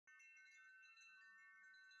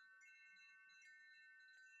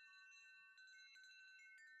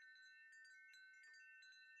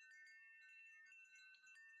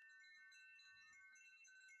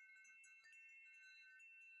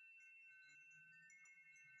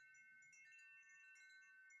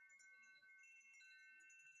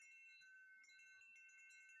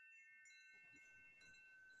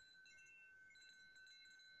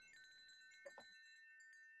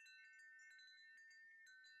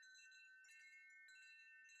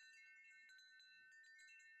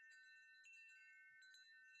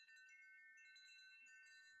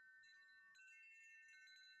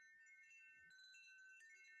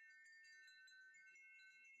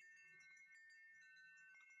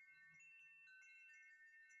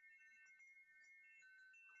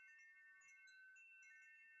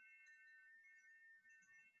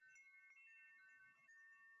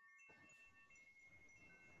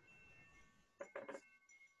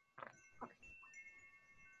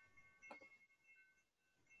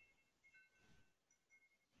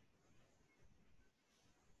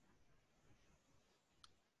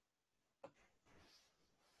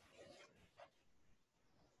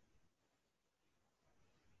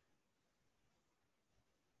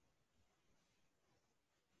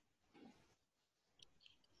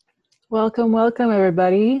Welcome, welcome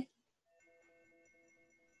everybody.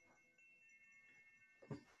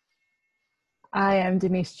 I am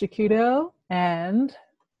Denise Cicuto and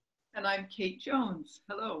I'm Kate Jones.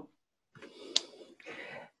 Hello.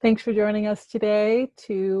 Thanks for joining us today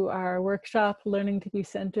to our workshop, Learning to be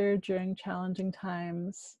Centered During Challenging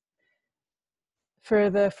Times. For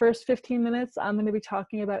the first 15 minutes, I'm going to be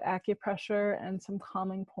talking about acupressure and some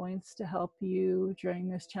calming points to help you during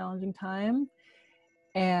this challenging time.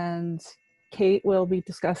 And Kate will be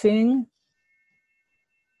discussing.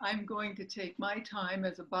 I'm going to take my time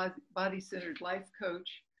as a body-centered life coach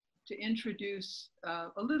to introduce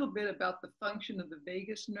a little bit about the function of the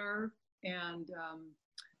vagus nerve and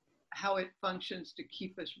how it functions to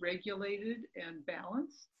keep us regulated and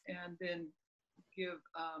balanced, and then give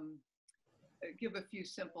a few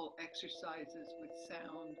simple exercises with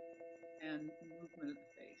sound and movement of the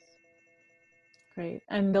face. Great.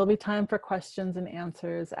 And there'll be time for questions and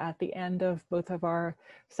answers at the end of both of our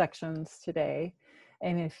sections today.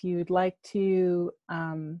 And if you'd like to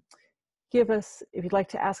if you'd like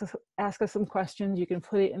to ask us some questions, you can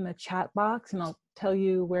put it in the chat box and I'll tell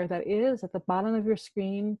you where that is. At the bottom of your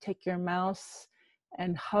screen, take your mouse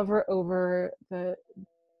and hover over the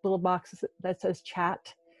little box that says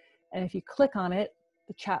chat. And if you click on it,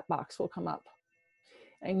 the chat box will come up.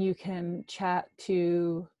 And you can chat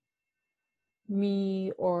to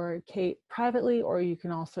me or Kate privately, or you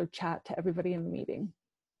can also chat to everybody in the meeting.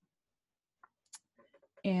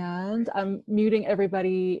 And I'm muting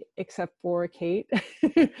everybody except for Kate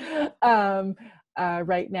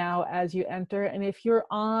right now as you enter. And if you're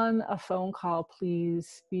on a phone call,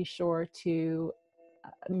 please be sure to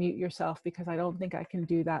mute yourself, because I don't think I can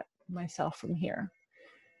do that myself from here.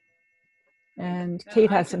 And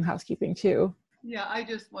Kate has some housekeeping too. Yeah, I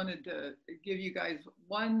just wanted to give you guys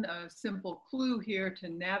one simple clue here to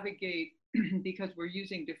navigate because we're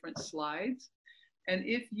using different slides. And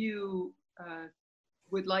if you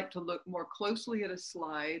would like to look more closely at a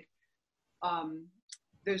slide,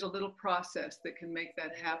 there's a little process that can make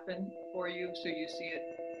that happen for you so you see it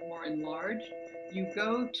more enlarged. You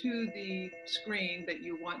go to the screen that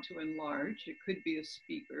you want to enlarge. It could be a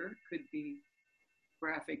speaker, could be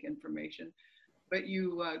graphic information. But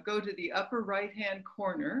you go to the upper right-hand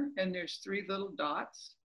corner and there's 3 little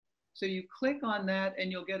dots. So you click on that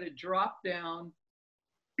and you'll get a drop-down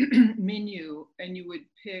menu, and you would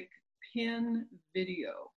pick Pin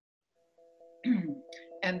Video.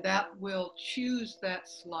 And that will choose that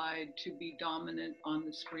slide to be dominant on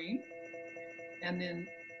the screen. And then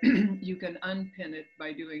you can unpin it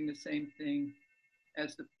by doing the same thing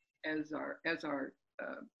as our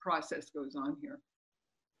process goes on here.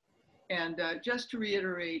 And just to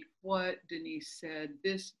reiterate what Denise said,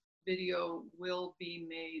 this video will be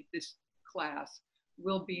made, this class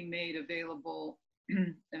will be made available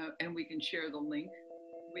and we can share the link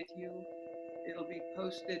with you. It'll be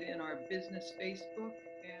posted in our business Facebook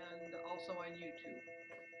and also on YouTube.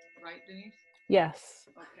 Right, Denise? Yes.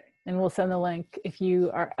 Okay. And we'll send the link. If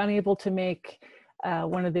you are unable to make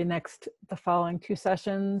one of the following 2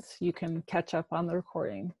 sessions, you can catch up on the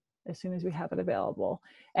recording as soon as we have it available.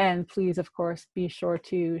 And please, of course, be sure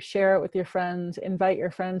to share it with your friends, invite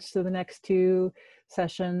your friends to the next 2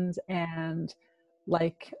 sessions, and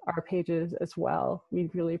like our pages as well.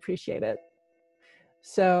 We'd really appreciate it.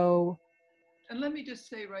 So, and let me just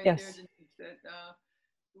say right yes. there, Denise, that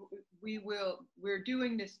we're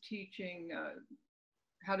doing this teaching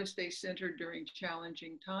how to stay centered during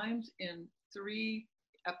challenging times in 3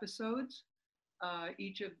 episodes,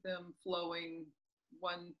 each of them flowing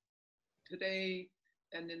one today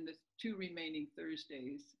and then the 2 remaining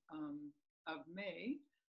Thursdays of May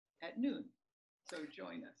at noon. So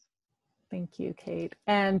join us. Thank you, Kate.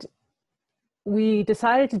 And we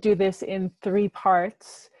decided to do this in 3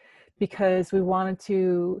 parts because we wanted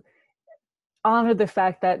to honor the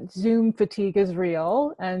fact that Zoom fatigue is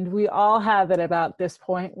real, and we all have it about this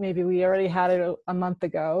point. Maybe we already had it a month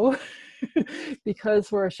ago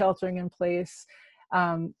because we're sheltering in place.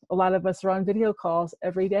 A lot of us are on video calls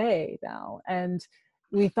every day now, and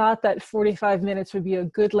we thought that 45 minutes would be a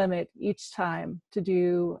good limit each time to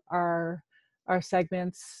do our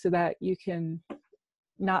segments so that you can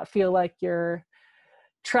not feel like you're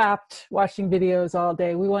trapped watching videos all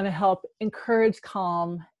day. We want to help encourage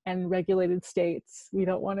calm and regulated states. We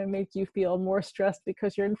don't want to make you feel more stressed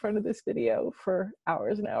because you're in front of this video for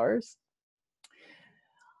hours and hours.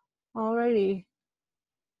 Alrighty.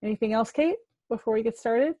 Anything else, Kate, before we get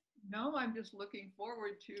started? No, I'm just looking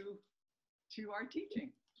forward to our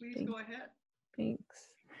teaching. Please go ahead.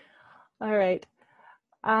 Thanks. All right.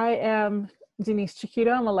 I am Denise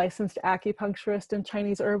Cicuto. I'm a licensed acupuncturist and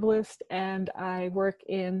Chinese herbalist, and I work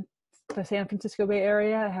in the San Francisco Bay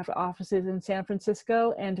Area. I have offices in San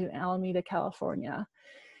Francisco and in Alameda, California.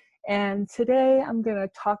 And today I'm going to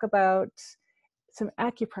talk about some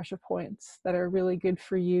acupressure points that are really good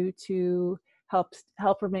for you to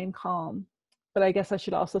help remain calm. But I guess I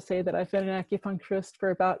should also say that I've been an acupuncturist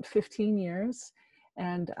for about 15 years.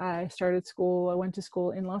 And I went to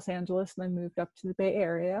school in Los Angeles and then moved up to the Bay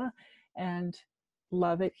Area and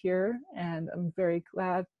love it here. And I'm very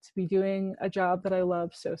glad to be doing a job that I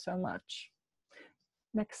love so, so much.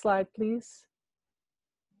 Next slide, please.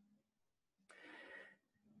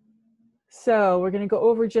 So we're going to go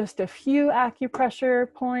over just a few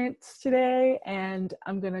acupressure points today, and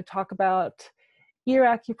I'm going to talk about ear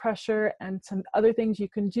acupressure and some other things you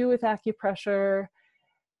can do with acupressure.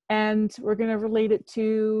 And we're going to relate it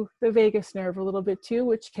to the vagus nerve a little bit too,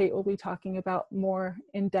 which Kate will be talking about more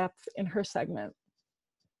in depth in her segment.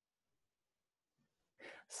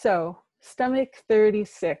 So, stomach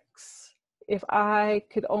 36. If I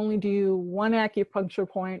could only do one acupuncture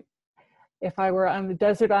point, if I were on the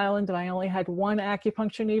desert island and I only had one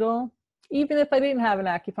acupuncture needle, even if I didn't have an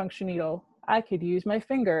acupuncture needle, I could use my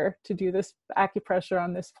finger to do this acupressure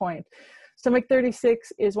on this point. Stomach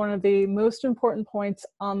 36 is one of the most important points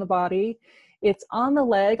on the body. It's on the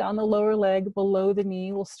leg, on the lower leg, below the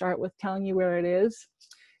knee. We'll start with telling you where it is.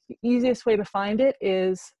 The easiest way to find it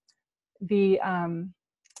is the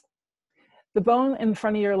bone in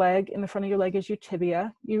front of your leg. In the front of your leg is your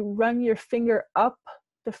tibia. You run your finger up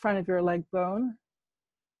the front of your leg bone,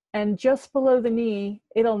 and just below the knee,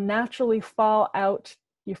 it'll naturally fall out.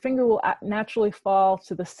 Your finger will naturally fall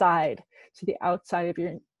to the side, to the outside of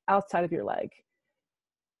your leg.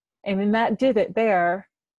 And in that divot there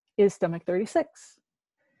is stomach 36.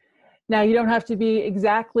 Now, you don't have to be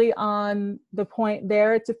exactly on the point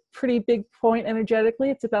there. It's a pretty big point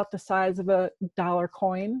energetically. It's about the size of a dollar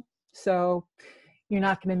coin. So you're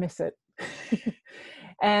not going to miss it.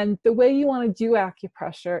 And the way you want to do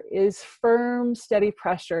acupressure is firm, steady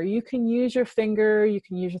pressure. You can use your finger, you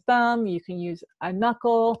can use your thumb, you can use a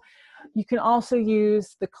knuckle. You can also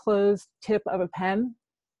use the closed tip of a pen.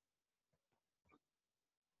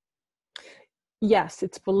 Yes,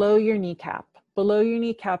 it's below your kneecap. Below your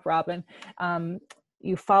kneecap, Robin.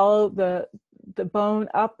 You follow the bone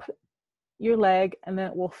up your leg, and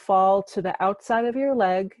then it will fall to the outside of your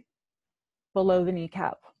leg below the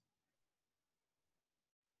kneecap.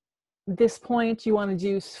 This point, you want to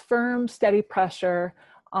do firm, steady pressure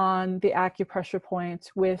on the acupressure points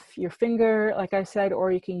with your finger, like I said,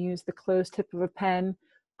 or you can use the closed tip of a pen.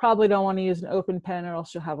 Probably don't want to use an open pen, or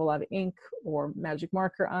else you'll have a lot of ink or magic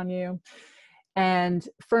marker on you. And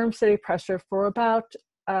firm, steady pressure for about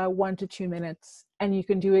 1 to 2 minutes. And you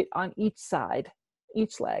can do it on each side,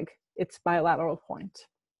 each leg. It's bilateral point.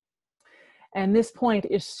 And this point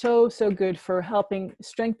is so, so good for helping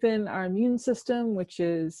strengthen our immune system, which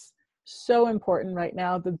is so important right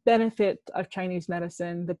now. The benefit of Chinese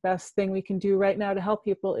medicine, the best thing we can do right now to help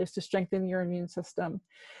people is to strengthen your immune system.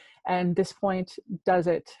 And this point does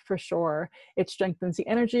it for sure. It strengthens the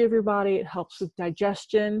energy of your body. It helps with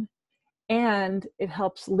digestion, and it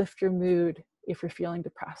helps lift your mood if you're feeling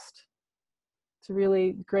depressed. It's a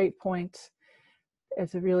really great point.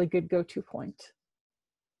 It's a really good go-to point.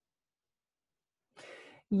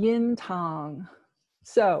 Yin Tong.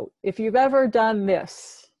 So if you've ever done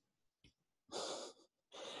this,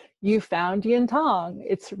 you found Yin Tong.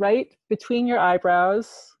 It's right between your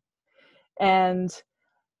eyebrows and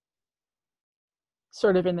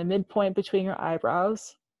sort of in the midpoint between your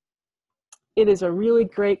eyebrows. It is a really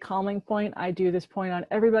great calming point. I do this point on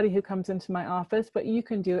everybody who comes into my office, but you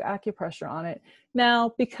can do acupressure on it.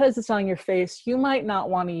 Now, because it's on your face, you might not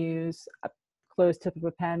want to use a closed tip of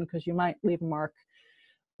a pen because you might leave a mark.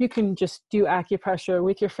 You can just do acupressure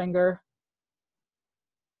with your finger.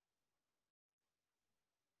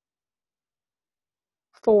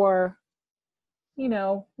 For,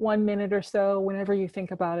 1 minute or so, whenever you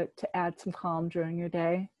think about it, to add some calm during your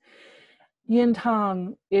day. Yin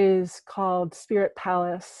Tong is called Spirit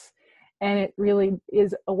Palace, and it really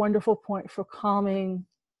is a wonderful point for calming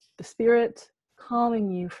the spirit,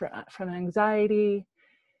 calming you from anxiety.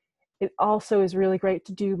 It also is really great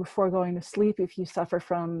to do before going to sleep if you suffer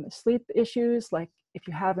from sleep issues, like if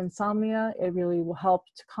you have insomnia. It really will help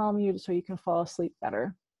to calm you so you can fall asleep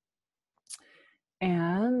better.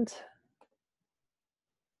 And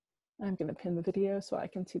I'm going to pin the video so I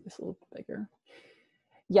can see this a little bit bigger.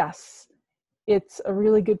 Yes, it's a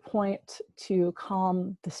really good point to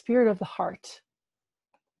calm the spirit of the heart.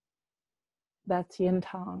 That's yin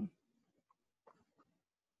tang.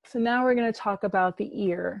 So now we're going to talk about the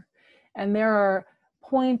ear. And there are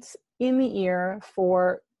points in the ear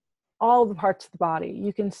for all the parts of the body.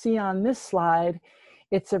 You can see on this slide,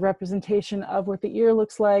 it's a representation of what the ear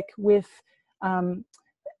looks like with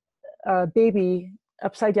a baby,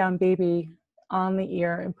 upside down baby on the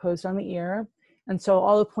ear, imposed on the ear. And so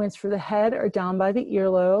all the points for the head are down by the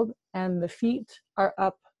earlobe, and the feet are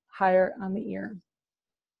up higher on the ear,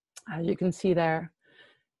 as you can see there.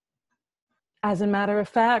 As a matter of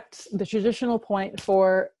fact, the traditional point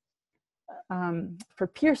for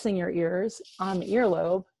piercing your ears on the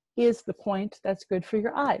earlobe is the point that's good for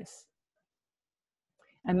your eyes.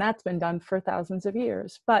 And that's been done for thousands of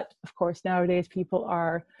years. But of course, nowadays people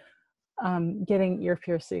are getting ear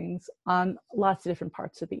piercings on lots of different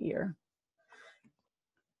parts of the ear.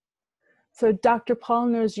 So Dr. Paul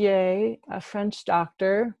Nogier, a French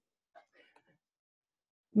doctor,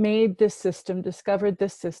 made this system, discovered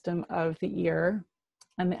this system of the ear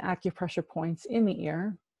and the acupressure points in the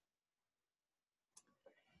ear.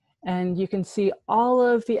 And you can see all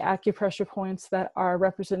of the acupressure points that are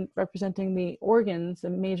representing the organs, the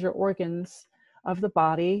major organs of the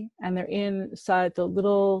body, and they're inside the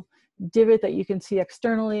little divot that you can see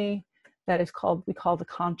externally that is called, we call the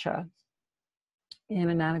concha in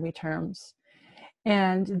anatomy terms.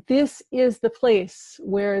 And this is the place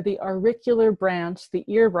where the auricular branch, the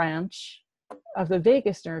ear branch of the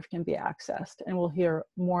vagus nerve can be accessed. And we'll hear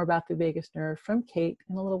more about the vagus nerve from Kate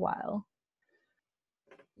in a little while.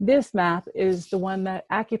 This map is the one that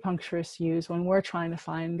acupuncturists use when we're trying to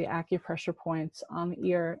find the acupressure points on the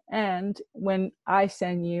ear. And when I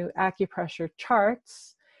send you acupressure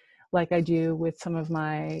charts, like I do with some of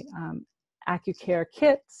my AcuCare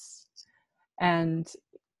kits, and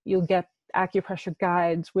you'll get acupressure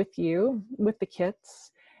guides with you, with the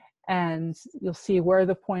kits, and you'll see where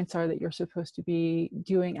the points are that you're supposed to be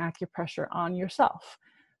doing acupressure on yourself.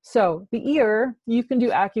 So the ear, you can do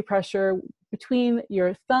acupressure between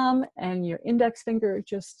your thumb and your index finger.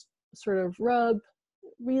 Just sort of rub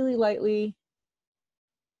really lightly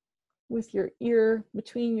with your ear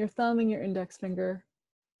between your thumb and your index finger.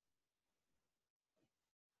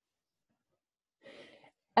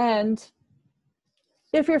 And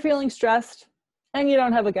if you're feeling stressed and you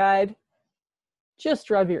don't have a guide, just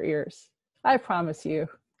rub your ears. I promise you,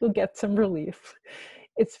 you'll get some relief.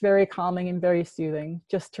 It's very calming and very soothing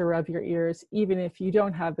just to rub your ears, even if you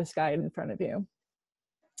don't have this guide in front of you.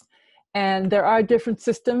 And there are different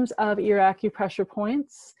systems of ear acupressure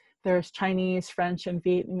points. There's Chinese, French, and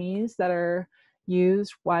Vietnamese that are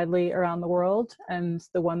used widely around the world. And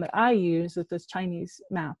the one that I use is this Chinese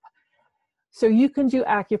map. So you can do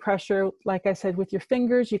acupressure, like I said, with your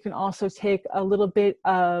fingers. You can also take a little bit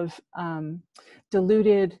of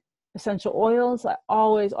diluted essential oils. I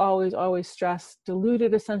always, always, always stress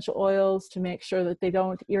diluted essential oils to make sure that they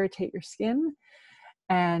don't irritate your skin.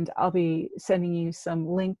 And I'll be sending you some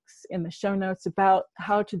links in the show notes about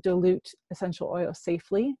how to dilute essential oils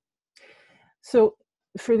safely. So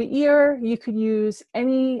for the ear, you could use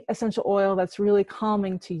any essential oil that's really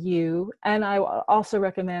calming to you. And I also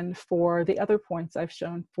recommend for the other points I've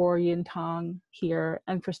shown, for yin tang here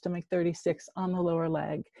and for stomach 36 on the lower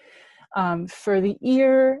leg. For the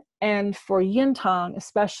ear and for yin tang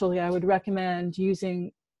especially, I would recommend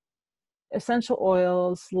using essential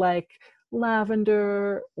oils like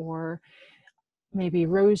lavender or maybe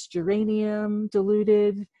rose geranium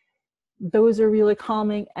diluted. Those are really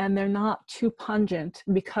calming, and they're not too pungent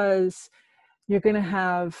because you're going to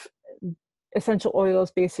have essential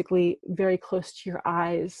oils basically very close to your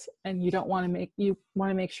eyes, and you want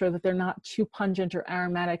to make sure that they're not too pungent or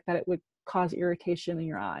aromatic that it would cause irritation in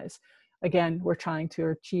your eyes. Again, we're trying to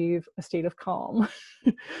achieve a state of calm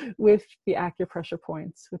with the acupressure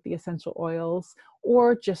points, with the essential oils,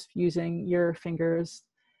 or just using your fingers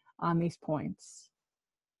on these points.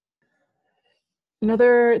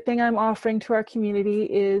 Another thing I'm offering to our community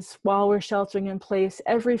is, while we're sheltering in place,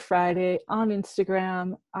 every Friday on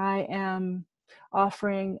Instagram, I am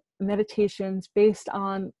offering meditations based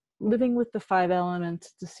on living with the 5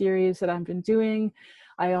 elements. It's a series that I've been doing.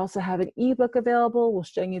 I also have an ebook available. We'll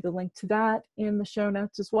show you the link to that in the show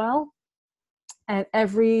notes as well. And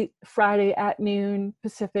every Friday at noon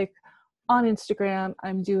Pacific on Instagram,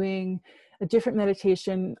 I'm doing a different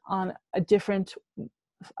meditation on a different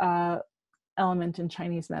element in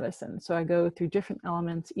Chinese medicine. So I go through different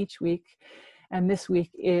elements each week, And this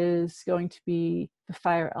week is going to be the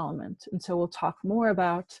fire element. And so we'll talk more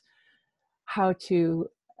about how to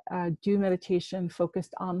do meditation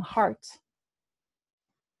focused on the heart.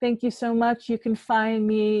 Thank you so much. You can find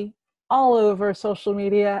me all over social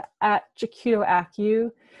media at Cicuto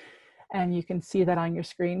Acu, and you can see that on your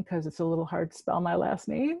screen because it's a little hard to spell my last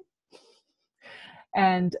name.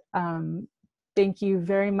 And thank you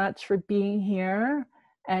very much for being here.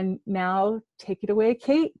 And now take it away,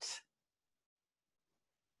 Kate.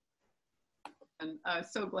 And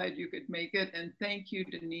so glad you could make it. And thank you,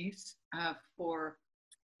 Denise, for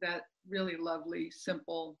that really lovely,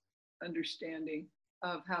 simple understanding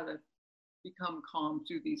of how to become calm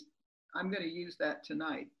through these. I'm going to use that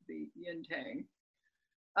tonight, the yin tang.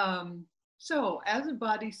 So as a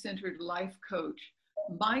body-centered life coach,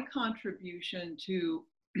 my contribution to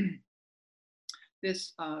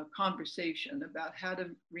this conversation about how to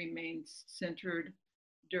remain centered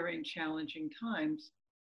during challenging times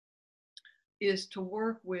is to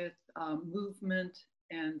work with movement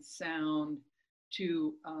and sound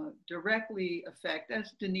to directly affect,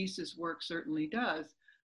 as Denise's work certainly does,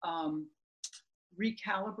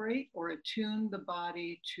 recalibrate or attune the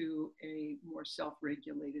body to a more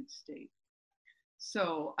self-regulated state.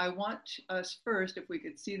 So I want us first, if we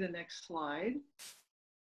could see the next slide,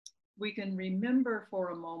 we can remember for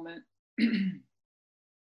a moment the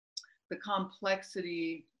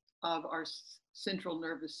complexity of our central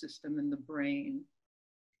nervous system in the brain.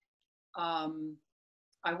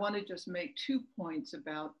 I want to just make 2 points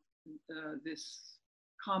about this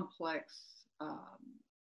complex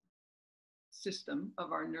system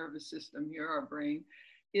of our nervous system here, our brain,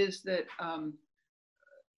 is that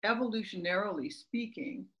evolutionarily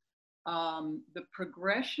speaking, the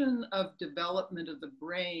progression of development of the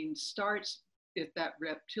brain starts at that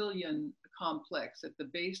reptilian complex at the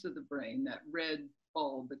base of the brain, that red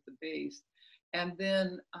bulb at the base. And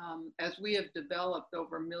then as we have developed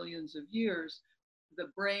over millions of years, the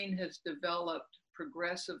brain has developed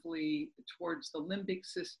progressively towards the limbic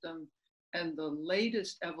system, and the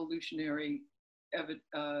latest evolutionary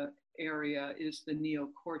area is the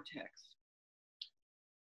neocortex.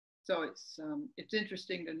 So it's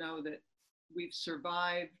interesting to know that we've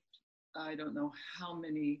survived, I don't know how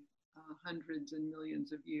many hundreds and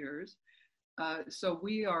millions of years. So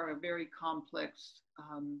we are a very complex,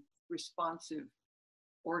 responsive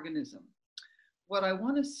organism. What I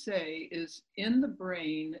want to say is in the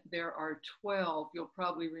brain, there are 12, you'll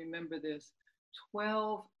probably remember this,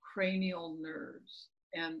 12 cranial nerves.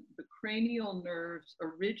 And the cranial nerves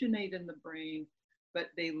originate in the brain, but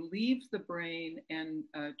they leave the brain and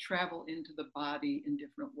travel into the body in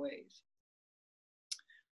different ways.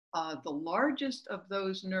 The largest of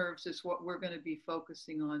those nerves is what we're going to be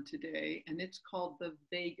focusing on today, and it's called the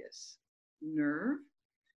vagus nerve.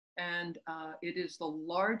 And it is the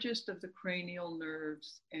largest of the cranial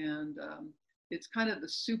nerves, and it's kind of the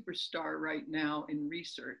superstar right now in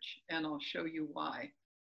research, and I'll show you why.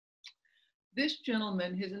 This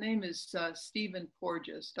gentleman, his name is Stephen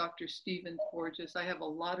Porges, Dr. Stephen Porges. I have a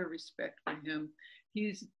lot of respect for him.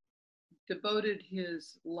 He's devoted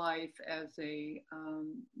his life as a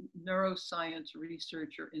neuroscience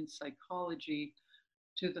researcher in psychology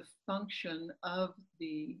to the function of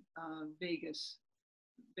the vagus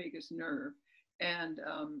nerve, and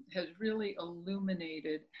has really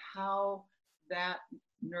illuminated how that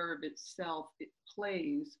nerve itself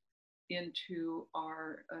plays into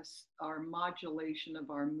our modulation of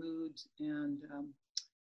our moods and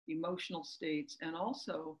emotional states, and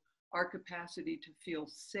also our capacity to feel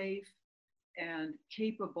safe and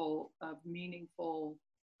capable of meaningful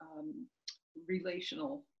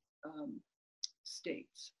relational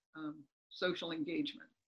states, social engagement.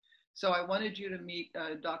 So I wanted you to meet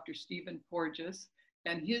Dr. Stephen Porges,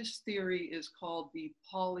 and his theory is called the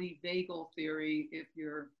polyvagal theory. If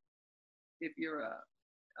you're a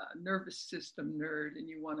nervous system nerd and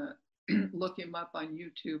you want to look him up on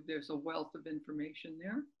YouTube, there's a wealth of information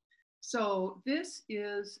there. So this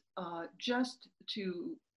is just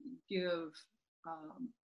to give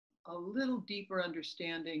a little deeper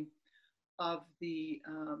understanding of the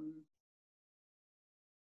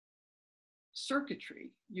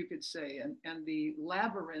circuitry, you could say, and the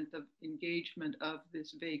labyrinth of engagement of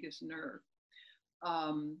this vagus nerve.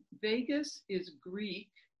 Vagus is Greek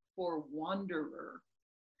for wanderer,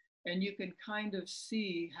 and you can kind of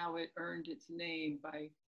see how it earned its name by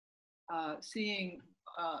seeing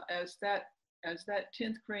as that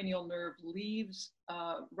 10th cranial nerve leaves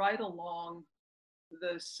right along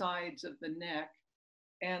the sides of the neck,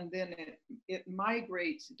 and then it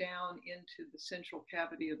migrates down into the central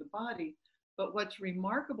cavity of the body. But what's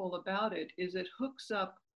remarkable about it is it hooks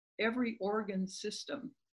up every organ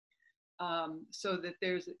system, so that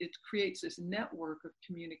it creates this network of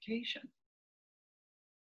communication.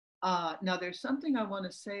 Now, there's something I want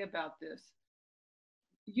to say about this.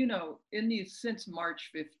 You know, since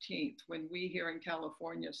March 15th, when we here in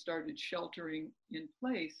California started sheltering in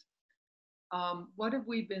place, what have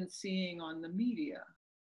we been seeing on the media?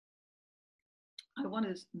 I want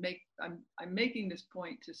to I'm making this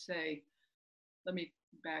point to say, let me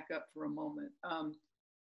back up for a moment.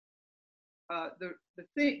 The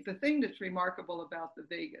thing that's remarkable about the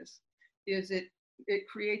vagus is it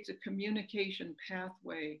creates a communication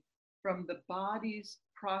pathway from the body's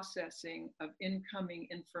processing of incoming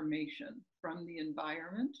information from the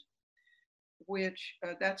environment, which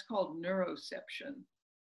that's called neuroception.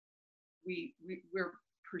 We're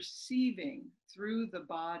perceiving through the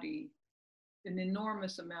body an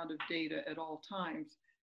enormous amount of data at all times,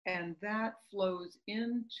 and that flows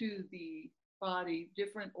into the body.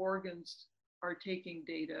 Different organs are taking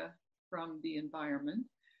data from the environment,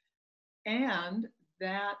 and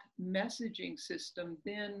that messaging system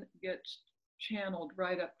then gets channeled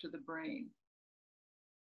right up to the brain.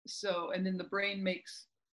 So, and then the brain makes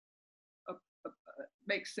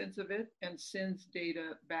sense of it and sends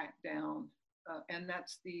data back down, and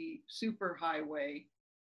that's the superhighway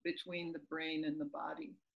between the brain and the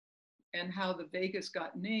body, and how the vagus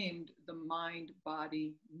got named the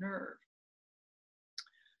mind-body nerve.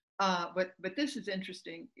 But this is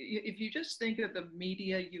interesting. If you just think of the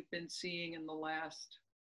media you've been seeing in the last,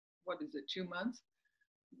 2 months,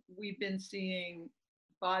 we've been seeing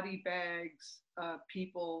body bags,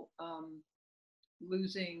 people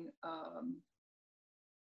losing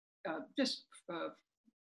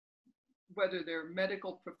whether they're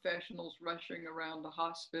medical professionals rushing around the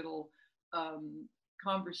hospital,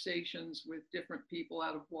 conversations with different people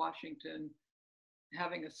out of Washington,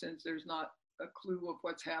 having a sense there's not a clue of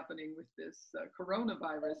what's happening with this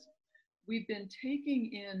coronavirus. We've been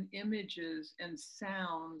taking in images and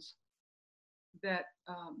sounds that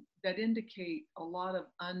indicate a lot of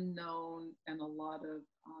unknown and a lot of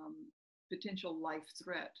potential life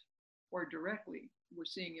threat, or directly we're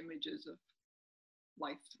seeing images of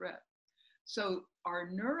life threat. So our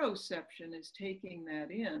neuroception is taking that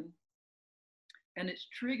in, and it's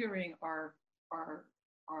triggering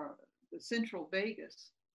the central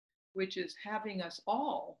vagus, which is having us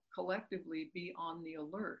all collectively be on the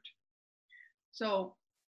alert. So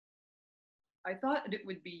I thought it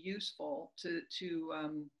would be useful to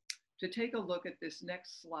take a look at this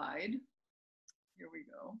next slide. Here we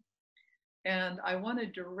go. And I want to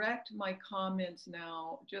direct my comments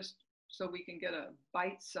now just so we can get a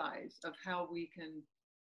bite size of how we can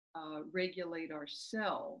regulate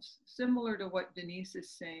ourselves, similar to what Denise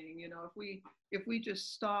is saying. You know, if we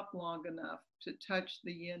just stop long enough to touch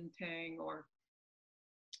the yin tang or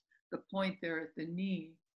the point there at the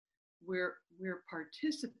knee, we're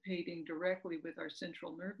participating directly with our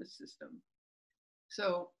central nervous system.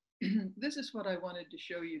 So this is what I wanted to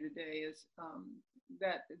show you today, is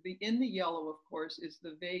that in the yellow, of course, is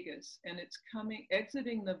the vagus, and it's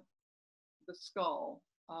exiting the skull,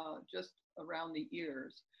 just around the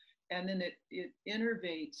ears, and then it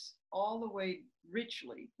innervates all the way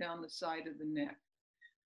richly down the side of the neck.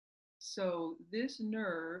 So this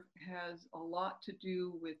nerve has a lot to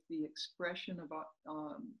do with the expression of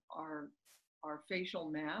our facial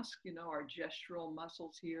mask, you know, our gestural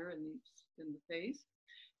muscles here in the face.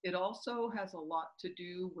 It also has a lot to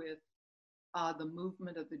do with the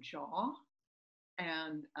movement of the jaw,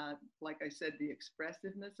 and like I said, the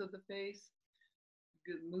expressiveness of the face,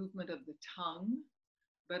 the movement of the tongue,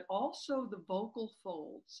 but also the vocal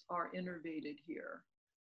folds are innervated here.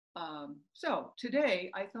 So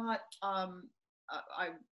today I thought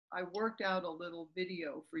I worked out a little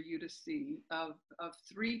video for you to see of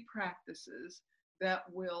 3 practices that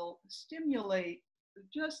will stimulate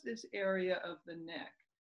just this area of the neck.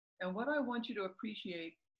 And what I want you to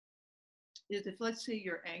appreciate is, if let's say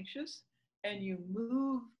you're anxious and you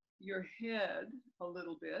move your head a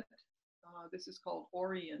little bit, this is called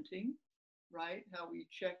orienting, right? How we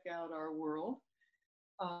check out our world.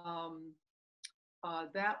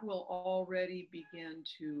 That will already begin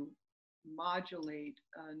to modulate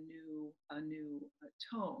a new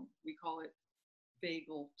tone. We call it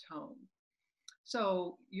vagal tone.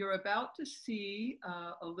 So you're about to see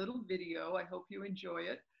a little video. I hope you enjoy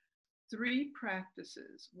it. 3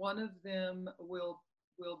 practices. One of them will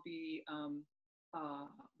be,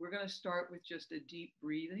 we're going to start with just a deep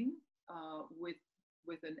breathing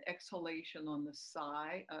with an exhalation on the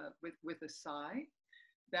sigh, with a sigh.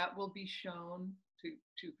 That will be shown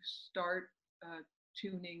to start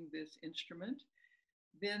tuning this instrument.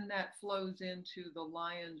 Then that flows into the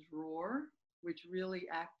lion's roar, which really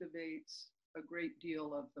activates a great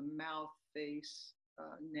deal of the mouth, face,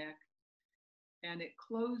 neck. And it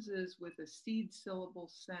closes with a seed syllable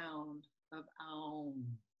sound of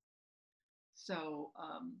aum. So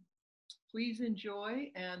please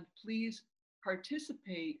enjoy and please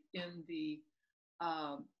participate in the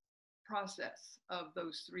process of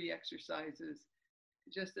those 3 exercises,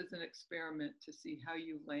 just as an experiment to see how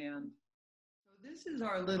you land. So this is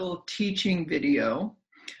our little teaching video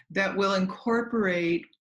that will incorporate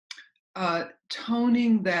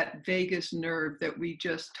toning that vagus nerve that we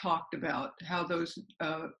just talked about, how those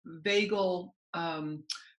vagal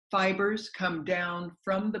fibers come down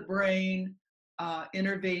from the brain,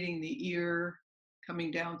 innervating the ear,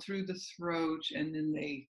 coming down through the throat, and then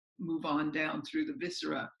they move on down through the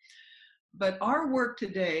viscera. But our work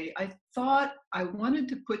today, I thought I wanted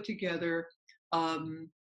to put together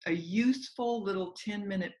a useful little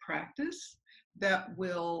 10-minute practice that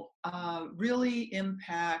will really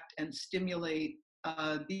impact and stimulate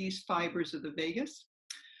these fibers of the vagus.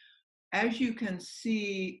 As you can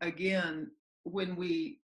see, again, when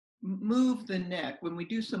we move the neck, when we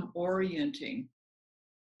do some orienting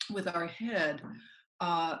with our head,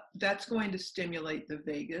 that's going to stimulate the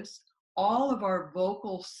vagus. All of our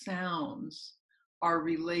vocal sounds are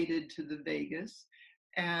related to the vagus,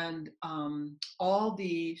 and all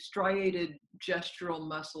the striated gestural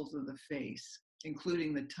muscles of the face,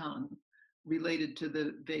 including the tongue, related to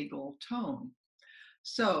the vagal tone.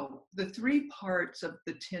 So the 3 parts of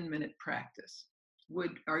the 10-minute practice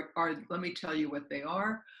are, let me tell you what they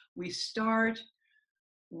are. We start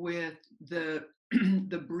with the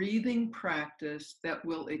breathing practice that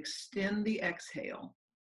will extend the exhale.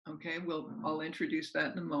 Okay, I'll introduce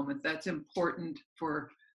that in a moment. That's important for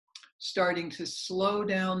starting to slow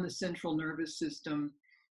down the central nervous system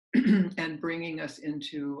and bringing us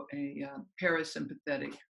into a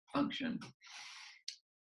parasympathetic function.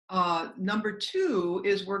 Number 2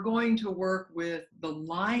 is we're going to work with the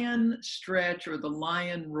lion stretch or the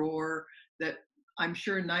lion roar that I'm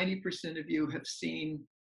sure 90% of you have seen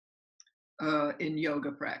in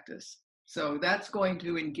yoga practice. So that's going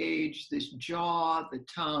to engage this jaw, the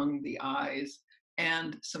tongue, the eyes,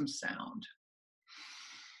 and some sound.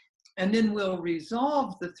 And then we'll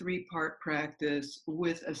resolve the 3-part practice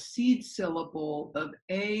with a seed syllable of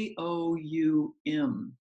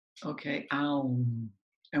A-O-U-M. Okay, aum.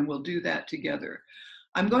 And we'll do that together.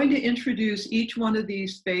 I'm going to introduce each one of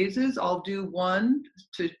these phases. I'll do one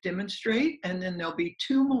to demonstrate, and then there'll be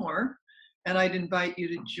 2 more, and I'd invite you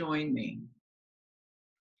to join me.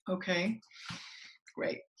 Okay,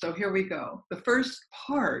 great. So here we go. The first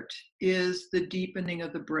part is the deepening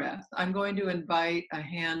of the breath. I'm going to invite a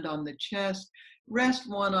hand on the chest, rest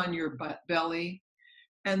one on your belly,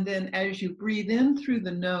 and then as you breathe in through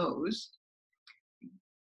the nose,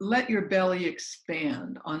 let your belly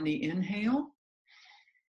expand on the inhale.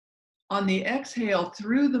 On the exhale,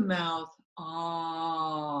 through the mouth,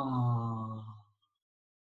 ah.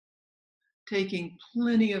 Taking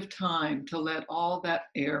plenty of time to let all that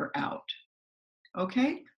air out.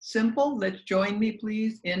 Okay, simple. Let's join me,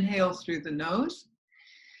 please. Inhale through the nose.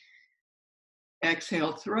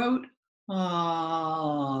 Exhale, throat.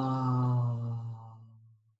 Ah.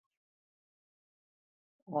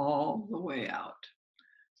 All the way out.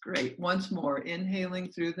 Great. Once more,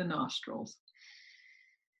 inhaling through the nostrils.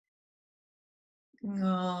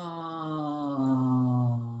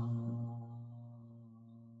 Ah.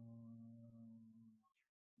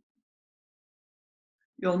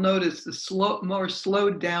 You'll notice the more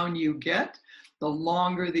slowed down you get, the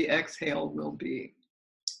longer the exhale will be.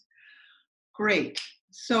 Great.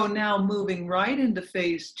 So now moving right into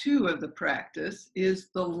phase 2 of the practice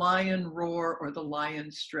is the lion roar or the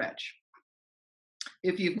lion stretch.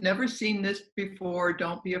 If you've never seen this before,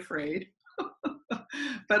 don't be afraid.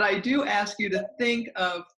 But I do ask you to think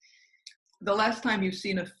of the last time you've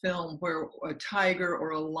seen a film where a tiger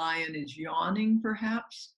or a lion is yawning,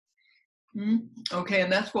 perhaps. Okay, and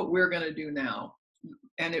that's what we're going to do now.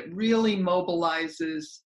 And it really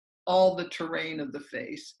mobilizes all the terrain of the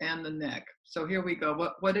face and the neck. So here we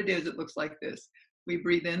go. What it is, it looks like this. We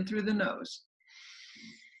breathe in through the nose.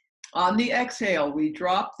 On the exhale, we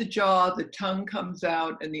drop the jaw, the tongue comes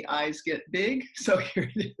out, and the eyes get big. So here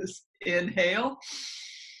it is. Inhale.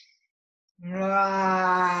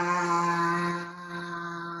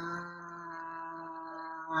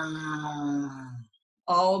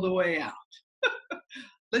 All the way out.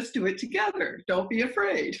 Let's do it together. Don't be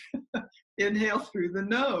afraid. Inhale through the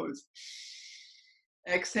nose.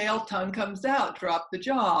 Exhale, tongue comes out. Drop the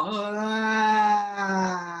jaw.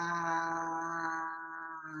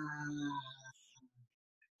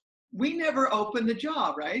 never open the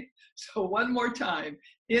jaw, right? So one more time.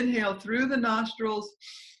 Inhale through the nostrils.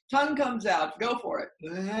 Tongue comes out. Go for it.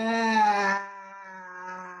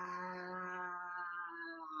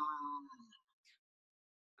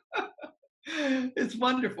 It's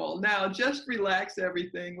wonderful. Now just relax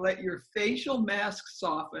everything. Let your facial mask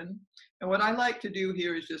soften. And what I like to do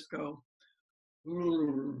here is just go.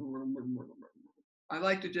 I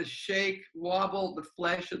like to just shake, wobble the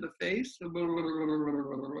flesh of the face.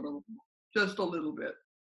 Just a little bit.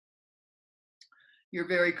 You're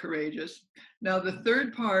very courageous. Now the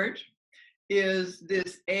third part is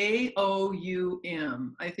this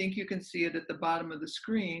AOUM. I think you can see it at the bottom of the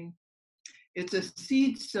screen. It's a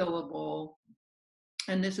seed syllable,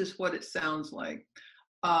 and this is what it sounds like.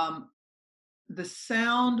 The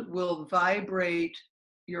sound will vibrate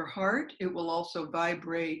your heart. It will also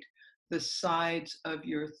vibrate the sides of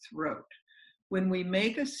your throat. When we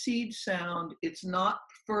make a seed sound, it's not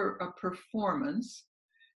for a performance.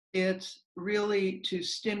 It's really to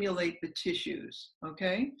stimulate the tissues,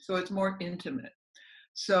 okay? So it's more intimate.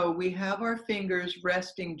 So we have our fingers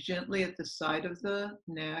resting gently at the side of the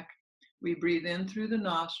neck. We breathe in through the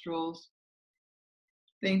nostrils.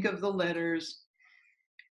 Think of the letters.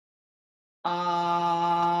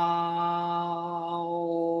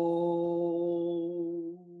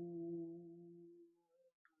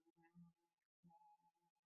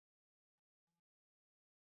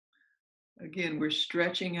 Again, we're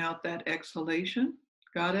stretching out that exhalation.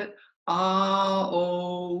 Got it?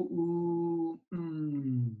 All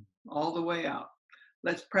the way out.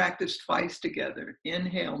 Let's practice twice together.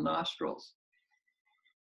 Inhale, nostrils.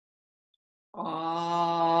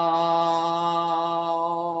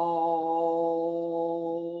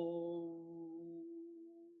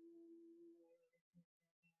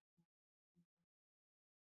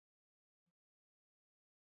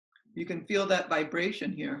 You can feel that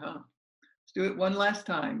vibration here, huh? Let's do it one last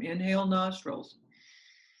time. Inhale, nostrils.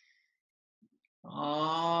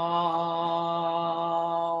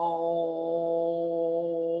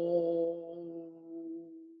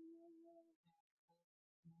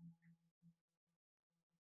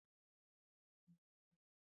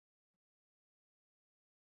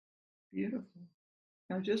 Beautiful.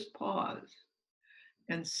 Now just pause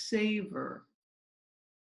and savor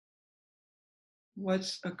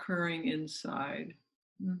what's occurring inside.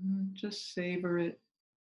 Just savor it.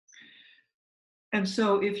 And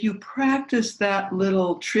so if you practice that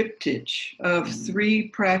little triptych of 3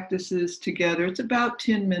 practices together, it's about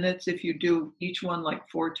 10 minutes if you do each one like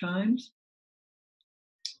 4 times.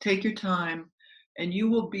 Take your time and you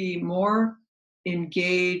will be more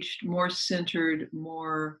engaged, more centered,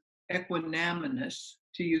 more equanimous,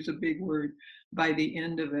 to use a big word, by the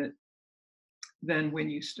end of it than when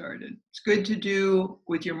you started. It's good to do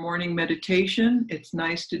with your morning meditation. It's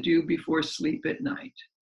nice to do before sleep at night.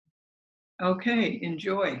 Okay,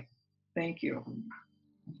 enjoy. Thank you.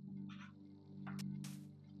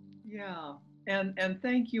 Yeah, and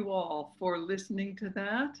thank you all for listening to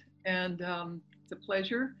that. And it's a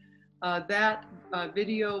pleasure. That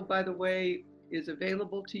video, by the way, is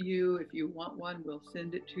available to you. If you want one, we'll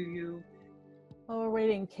send it to you. While we're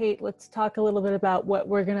waiting, Kate, let's talk a little bit about what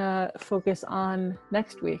we're gonna focus on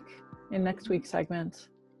next week, in next week's segment.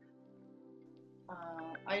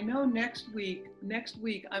 I know next week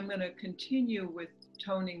I'm going to continue with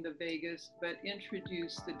toning the vagus, but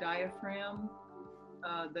introduce the diaphragm,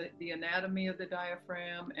 the anatomy of the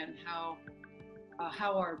diaphragm, and how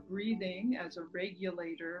our breathing as a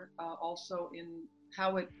regulator, also in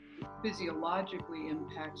how it physiologically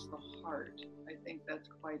impacts the heart. I think that's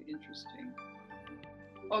quite interesting.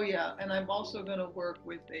 Oh yeah, and I'm also going to work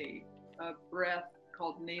with a breath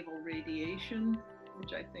called navel radiation,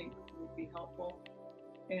 which I think will be helpful.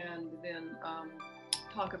 And then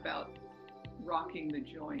talk about rocking the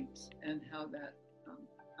joints and how that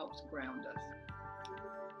helps ground us.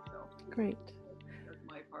 So, great. That's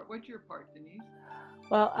my part. What's your part, Denise?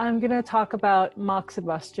 Well, I'm going to talk about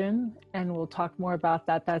Moxibustian, and we'll talk more about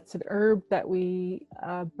that. That's an herb that we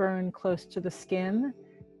burn close to the skin,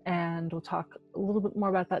 and we'll talk a little bit more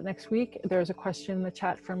about that next week. There's a question in the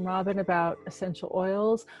chat from Robin about essential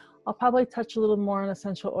oils. I'll probably touch a little more on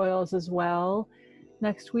essential oils as well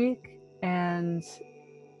next week, and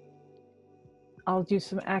I'll do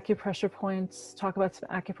some acupressure points, talk about some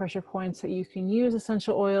acupressure points that you can use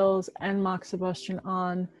essential oils and Moxibustian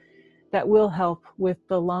on that will help with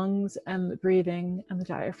the lungs and the breathing and the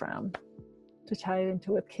diaphragm, to tie it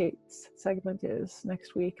into what Kate's segment is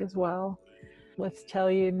next week as well. Let's tell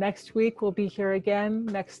you, next week we'll be here again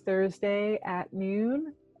next Thursday at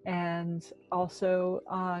noon, and also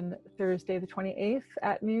on Thursday the 28th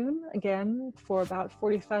at noon, again for about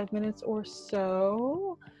 45 minutes or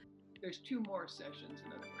so. There's 2 more sessions,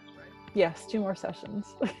 in other words, right? Yes, 2 more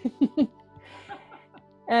sessions.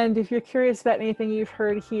 And if you're curious about anything you've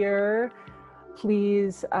heard here,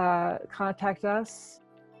 please contact us.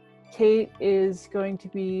 Kate is going to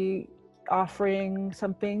be offering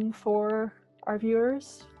something for our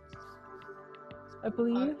viewers, I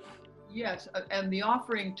believe. Yes, and the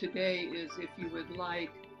offering today is if you would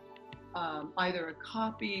like either a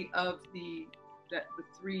copy of the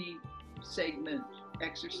 3-segment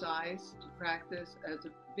exercise to practice as a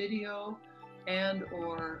video and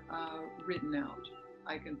or written out.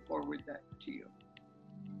 I can forward that to you.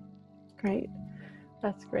 Great.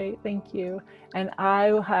 That's great. Thank you. And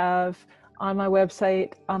I will have on my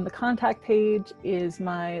website, on the contact page, is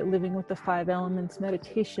my Living with the 5 Elements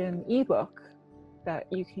meditation ebook that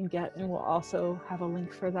you can get, and we'll also have a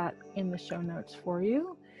link for that in the show notes for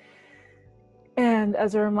you. And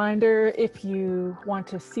as a reminder, if you want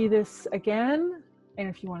to see this again, and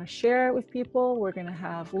if you want to share it with people, we're going to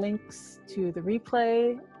have links to the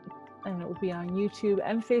replay, and it will be on YouTube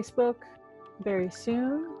and Facebook very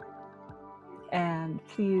soon. And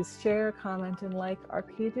please share, comment, and like our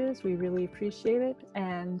pages. We really appreciate it.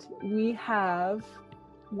 And we have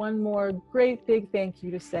one more great big thank you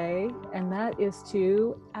to say, and that is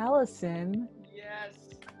to Allison. Yes.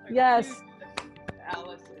 Yes.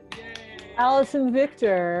 Allison. Yay. Allison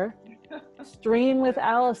Victor. Stream with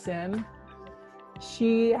Allison.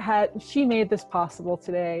 She made this possible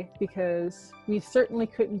today because we certainly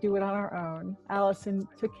couldn't do it on our own. Allison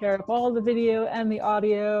took care of all the video and the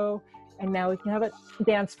audio, and now we can have a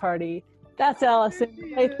dance party. That's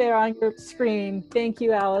Allison right there on your screen. Thank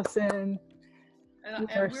you, Allison. And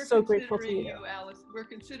we're so grateful to you. Alice. We're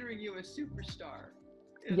considering you a superstar.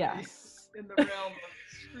 Yes. In the realm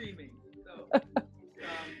of streaming. So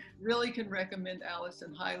really can recommend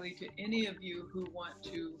Allison highly to any of you who want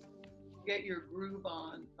to get your groove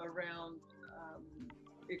on around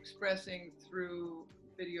expressing through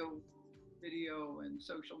video and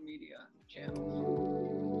social media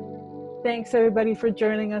channels. Thanks everybody for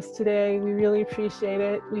joining us today. We really appreciate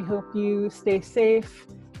it. We hope you stay safe,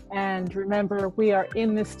 and remember, we are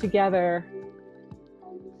in this together.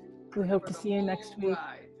 We hope to see you next week.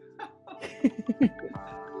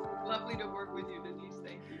 Lovely to work with you, Denise.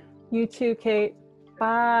 Thank you. You too, Kate.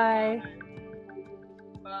 Bye.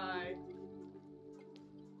 Bye.